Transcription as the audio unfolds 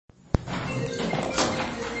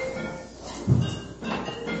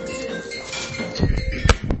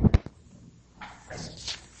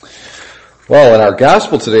Well, in our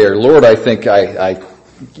gospel today, our Lord, I think I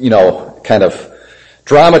kind of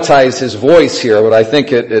dramatize his voice here, but I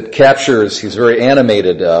think it captures, he's very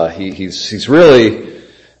animated. He's really,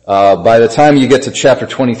 by the time you get to chapter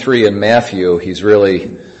 23 in Matthew, he's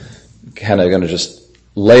really kind of going to just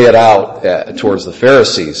lay it out towards the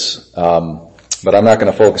Pharisees. But I'm not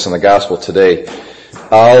going to focus on the gospel today.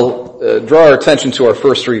 I'll draw our attention to our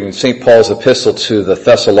first reading, St. Paul's epistle to the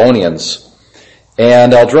Thessalonians.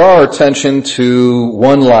 And I'll draw our attention to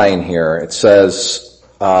one line here. It says,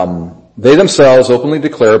 they themselves openly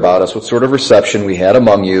declare about us what sort of reception we had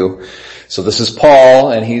among you. So this is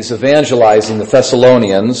Paul, and he's evangelizing the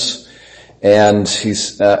Thessalonians, and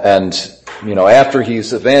after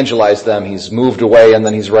he's evangelized them, he's moved away, and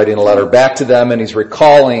then he's writing a letter back to them, and he's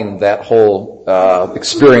recalling that whole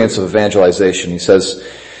experience of evangelization. He says,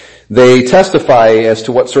 they testify as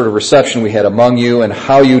to what sort of reception we had among you and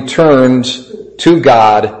how you turned to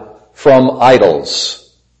God from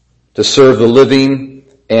idols to serve the living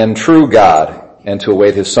and true God and to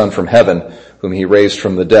await his Son from heaven, whom he raised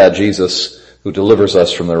from the dead, Jesus, who delivers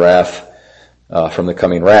us from the wrath, from the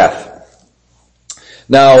coming wrath.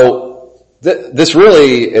 Now, this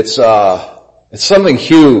really, it's something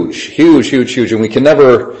huge, and we can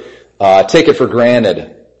never take it for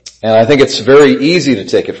granted. And I think it's very easy to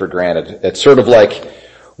take it for granted. It's sort of like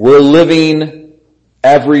we're living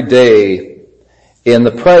every day in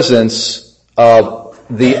the presence of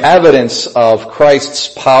the evidence of Christ's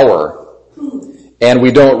power, and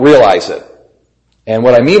we don't realize it. And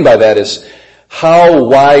what I mean by that is how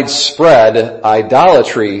widespread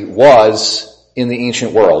idolatry was in the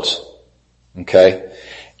ancient world. Okay?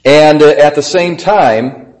 And at the same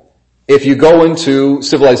time, if you go into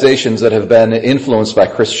civilizations that have been influenced by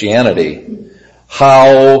Christianity,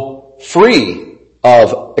 how free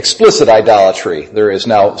of explicit idolatry there is.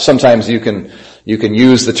 Now, sometimes you can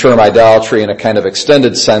use the term idolatry in a kind of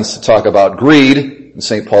extended sense to talk about greed, and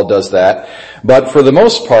St. Paul does that. But for the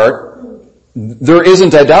most part, there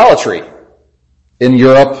isn't idolatry in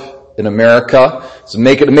Europe, in America. It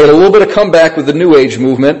made a little bit of comeback with the New Age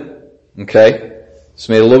movement. Okay? It's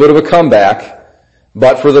made a little bit of a comeback.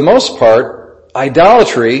 But for the most part,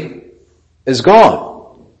 idolatry is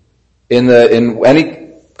gone in any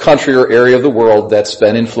country or area of the world that's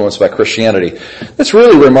been influenced by Christianity. That's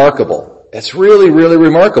really remarkable. It's really, really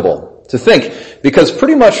remarkable to think, because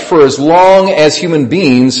pretty much for as long as human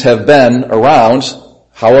beings have been around,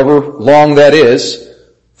 however long that is,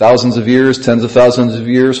 thousands of years, tens of thousands of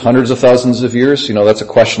years, hundreds of thousands of years, that's a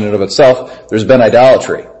question in and of itself, there's been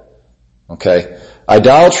idolatry. Okay?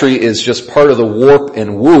 Idolatry is just part of the warp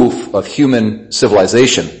and woof of human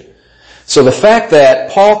civilization. So the fact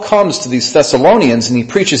that Paul comes to these Thessalonians and he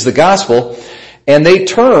preaches the gospel, and they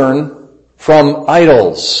turn from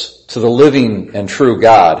idols to the living and true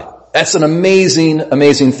God, that's an amazing,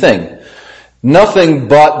 amazing thing. Nothing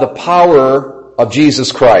but the power of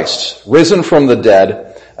Jesus Christ, risen from the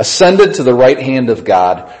dead, ascended to the right hand of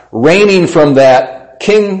God, reigning from that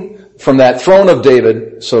throne of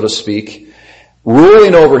David, so to speak,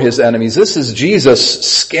 ruling over his enemies. This is Jesus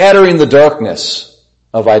scattering the darkness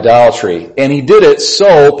of idolatry. And he did it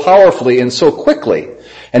so powerfully and so quickly.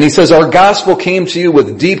 And he says, our gospel came to you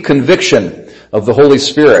with deep conviction of the Holy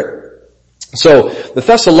Spirit. So the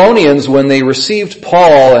Thessalonians, when they received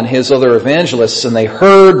Paul and his other evangelists and they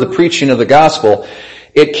heard the preaching of the gospel,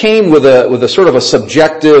 it came with a sort of a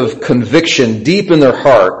subjective conviction deep in their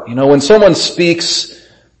heart. When someone speaks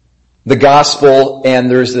the gospel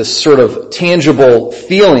and there's this sort of tangible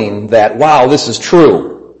feeling that, wow, this is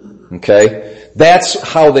true. Okay? That's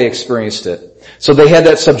how they experienced it. So they had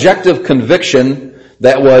that subjective conviction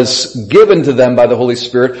that was given to them by the Holy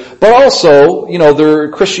Spirit, but also, their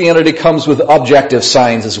Christianity comes with objective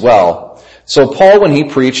signs as well. So Paul, when he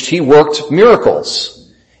preached, he worked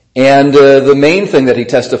miracles. And the main thing that he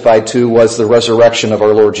testified to was the resurrection of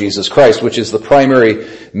our Lord Jesus Christ, which is the primary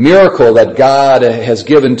miracle that God has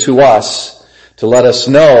given to us to let us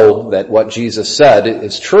know that what Jesus said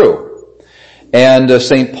is true. And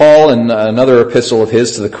St. Paul, in another epistle of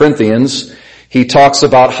his to the Corinthians, he talks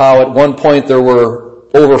about how at one point there were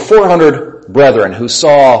over 400 brethren who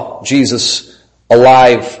saw Jesus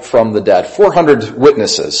alive from the dead. 400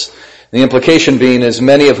 witnesses. The implication being is and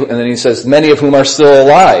then he says, many of whom are still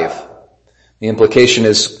alive. The implication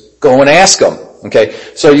is, go and ask them. Okay?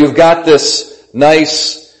 So you've got this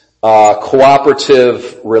nice,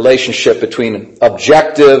 cooperative relationship between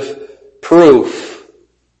objective proof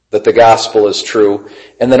that the gospel is true,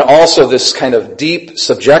 and then also this kind of deep,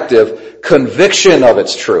 subjective conviction of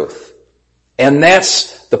its truth. And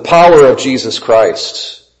that's the power of Jesus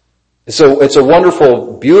Christ. So it's a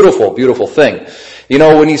wonderful, beautiful, beautiful thing.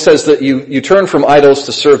 when he says that you turn from idols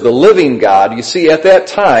to serve the living God, you see at that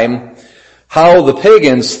time how the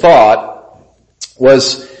pagans thought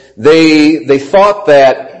was they thought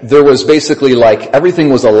that there was basically like everything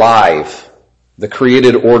was alive. The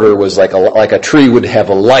created order was like a tree would have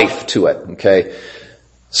a life to it, okay?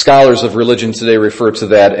 Scholars of religion today refer to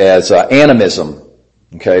that as animism.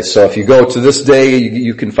 Okay, so if you go to this day,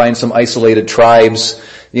 you can find some isolated tribes,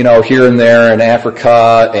 here and there in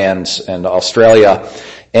Africa and Australia,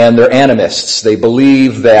 and they're animists. They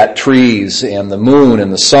believe that trees and the moon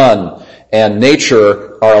and the sun and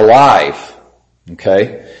nature are alive,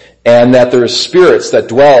 okay, and that there's spirits that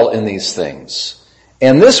dwell in these things.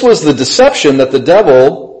 And this was the deception that the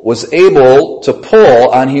devil was able to pull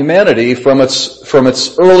on humanity from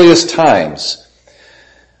its earliest times.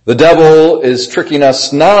 The devil is tricking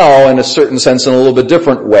us now in a certain sense in a little bit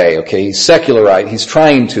different way, okay? He's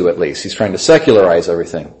trying to secularize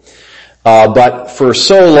everything. But for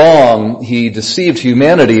so long, he deceived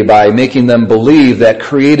humanity by making them believe that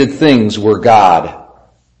created things were God.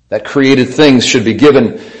 That created things should be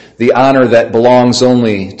given the honor that belongs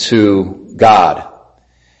only to God.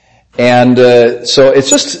 And so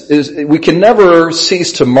we can never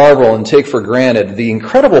cease to marvel and take for granted the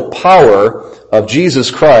incredible power of Jesus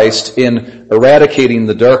Christ in eradicating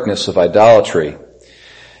the darkness of idolatry.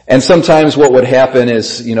 And sometimes what would happen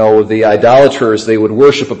is, the idolaters, they would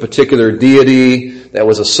worship a particular deity that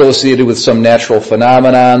was associated with some natural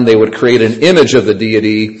phenomenon. They would create an image of the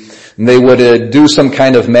deity, and they would do some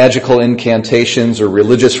kind of magical incantations or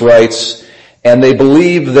religious rites. And they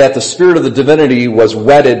believed that the spirit of the divinity was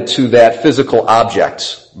wedded to that physical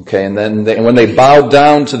object. Okay, and then when they bowed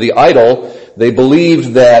down to the idol, they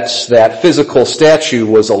believed that physical statue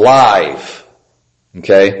was alive.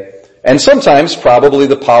 Okay, and sometimes probably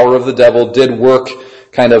the power of the devil did work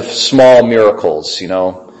kind of small miracles.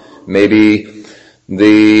 Maybe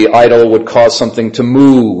the idol would cause something to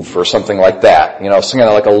move or something like that. Some kind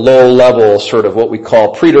of like a low level sort of what we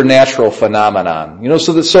call preternatural phenomenon.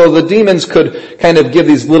 So the demons could kind of give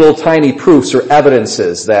these little tiny proofs or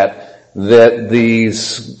evidences that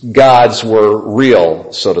these gods were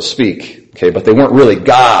real, so to speak. Okay, but they weren't really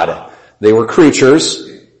God. They were creatures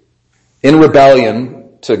in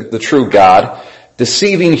rebellion to the true God,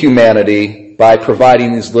 deceiving humanity by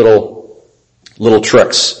providing these little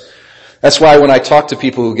tricks. That's why when I talk to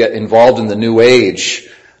people who get involved in the New Age,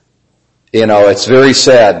 it's very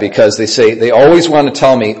sad because they always want to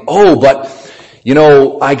tell me,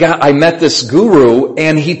 I met this guru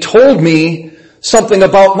and he told me something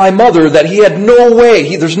about my mother that he had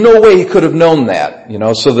there's no way he could have known that.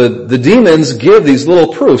 So the demons give these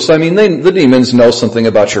little proofs. The demons know something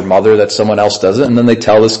about your mother that someone else doesn't, and then they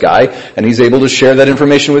tell this guy and he's able to share that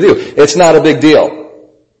information with you. It's not a big deal.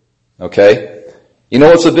 Okay?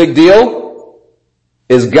 What's a big deal?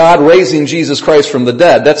 Is God raising Jesus Christ from the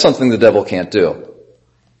dead. That's something the devil can't do.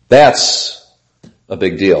 That's a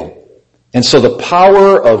big deal. And so the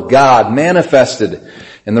power of God manifested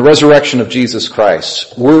in the resurrection of Jesus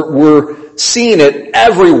Christ, we're seeing it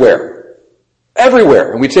everywhere.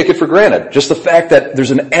 Everywhere. And we take it for granted. Just the fact that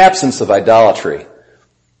there's an absence of idolatry.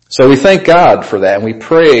 So we thank God for that, and we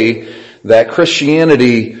pray that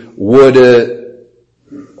Christianity would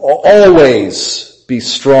always be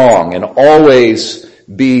strong and always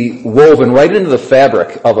be woven right into the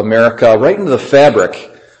fabric of America, right into the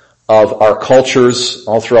fabric of our cultures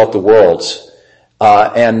all throughout the world.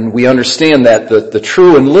 And we understand that the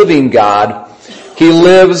true and living God, He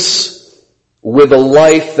lives with a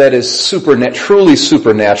life that is truly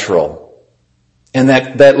supernatural. And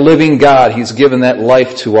that living God, He's given that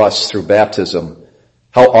life to us through baptism.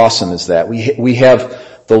 How awesome is that? We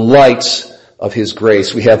have the light of His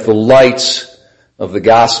grace. We have the light of the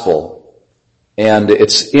gospel, and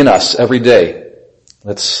it's in us every day.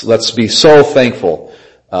 Let's be so thankful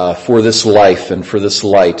for this life and for this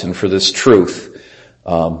light and for this truth.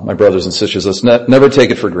 My brothers and sisters, let's never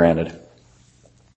take it for granted.